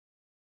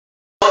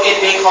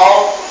they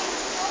call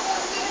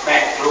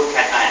mangrove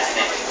cat-eye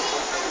snake.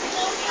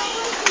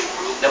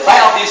 The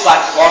bite of this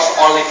one was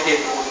only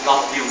painful,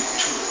 not due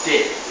to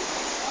death.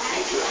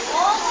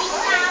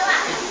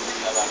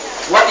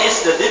 What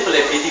is the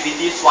difference between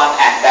this one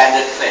and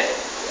banded crab?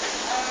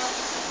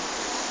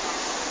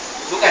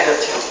 Look at the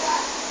tail.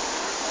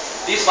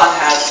 This one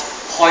has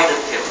pointed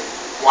tail,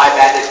 while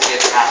banded crab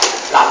has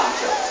blunt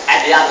tail.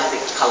 And the other thing,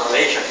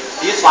 coloration.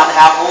 This one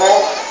have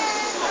more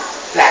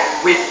black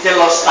with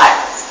yellow stripe.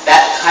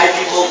 That Thai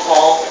people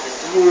call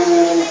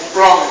Wu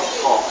Prong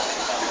Tong.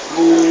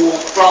 Wu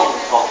Prong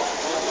Tong.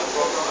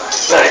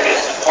 Very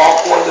good. Or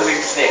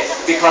wandering snake,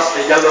 because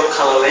the yellow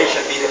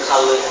coloration is the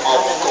color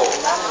of gold.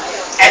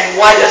 And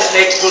why the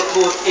snake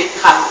protrudes its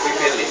tongue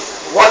repeatedly?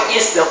 What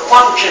is the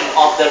function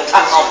of the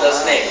tongue of the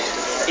snake?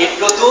 It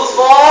protrudes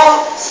for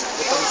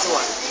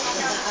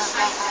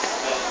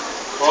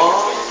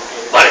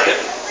very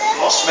good.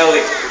 For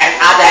smelling. And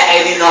are there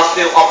any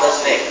nostrils of the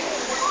snake?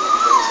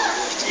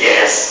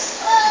 Yes.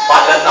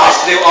 But the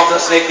nostril of the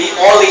snake, the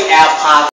only air path